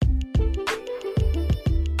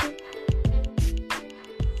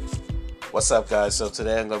What's up, guys? So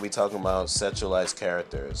today I'm going to be talking about sexualized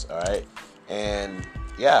characters, alright? And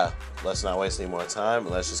yeah, let's not waste any more time.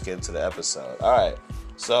 Let's just get into the episode. Alright,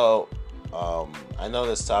 so I know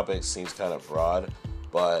this topic seems kind of broad,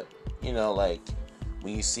 but like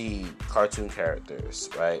when you see cartoon characters,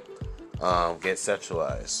 right, get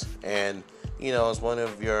sexualized, and it's one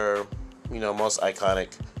of your most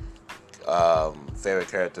iconic favorite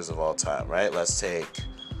characters of all time, right? Let's see,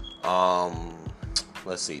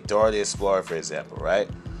 Dora the Explorer, for example, right?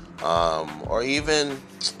 Or even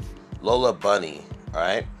Lola Bunny,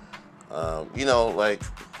 right?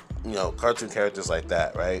 Cartoon characters like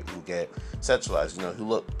that, right? Who get sexualized, who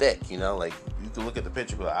look thick, like you can look at the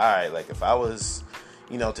picture and be like, all right, like if I was,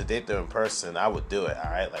 to date them in person, I would do it,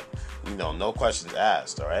 all right? Like, no questions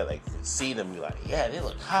asked, all right? Like, you can see them, you're like, yeah, they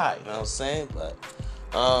look hot, you know what I'm saying? But,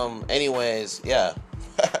 anyways, yeah.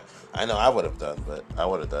 I know I would have done it,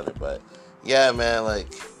 but yeah, man, like,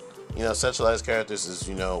 sexualized characters is,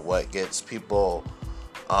 what gets people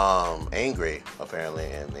angry, apparently,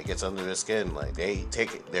 and it gets under their skin. Like, they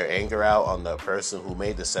take their anger out on the person who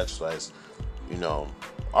made the sexualized,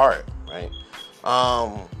 art, right?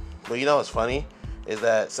 But what's funny is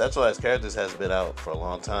that sexualized characters has been out for a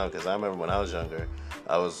long time, because I remember when I was younger,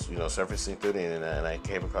 I was, surfacing through the internet, and I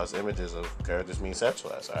came across images of characters being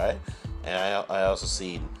sexualized, alright? And I also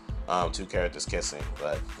seen two characters kissing,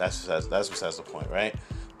 but that's besides the point, right?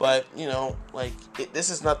 But this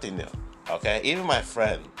is nothing new, okay? Even my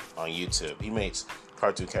friend on YouTube, he makes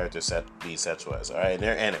cartoon characters be sexualized, all right? And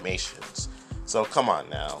they're animations, so come on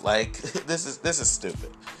now, like this is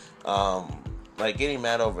stupid. Like, getting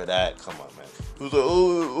mad over that, come on, man. He was like,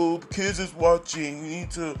 oh, kids is watching, you need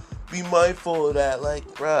to be mindful of that. Like,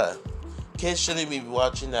 bruh, kids shouldn't be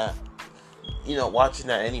watching that, watching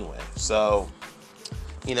that anyway. So,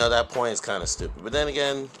 that point is kind of stupid. But then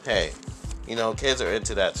again, hey, kids are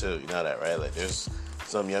into that too. You know that, right? Like, there's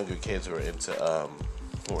some younger kids who are into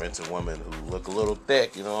women who look a little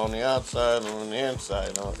thick, on the outside and on the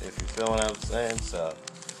inside, if you feel what I'm saying. So,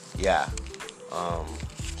 yeah.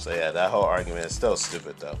 That whole argument is still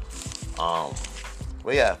stupid though.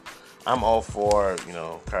 But yeah, I'm all for,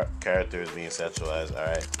 characters being sexualized,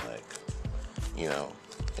 alright? Like,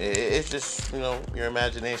 it's just, your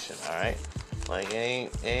imagination, alright? Like, it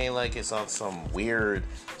ain't like it's on some weird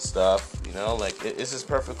stuff, like, it's just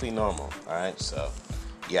perfectly normal, alright? So,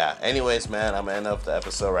 yeah, anyways, man, I'm gonna end up the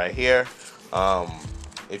episode right here.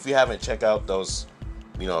 If you haven't checked out those,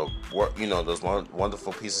 those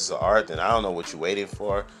wonderful pieces of art, then I don't know what you're waiting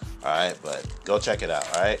for, alright? But go check it out,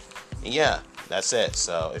 alright? And yeah, that's it.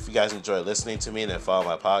 So if you guys enjoy listening to me, then follow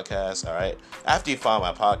my podcast, alright? After you follow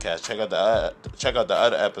my podcast, check out the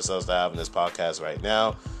other episodes that I have in this podcast right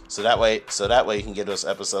now. So that way you can get those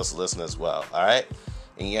episodes to listen as well, alright?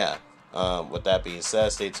 And yeah, with that being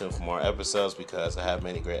said, stay tuned for more episodes, because I have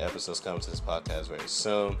many great episodes coming to this podcast very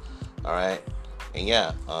soon, alright? And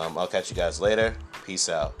yeah, I'll catch you guys later. Peace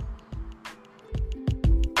out.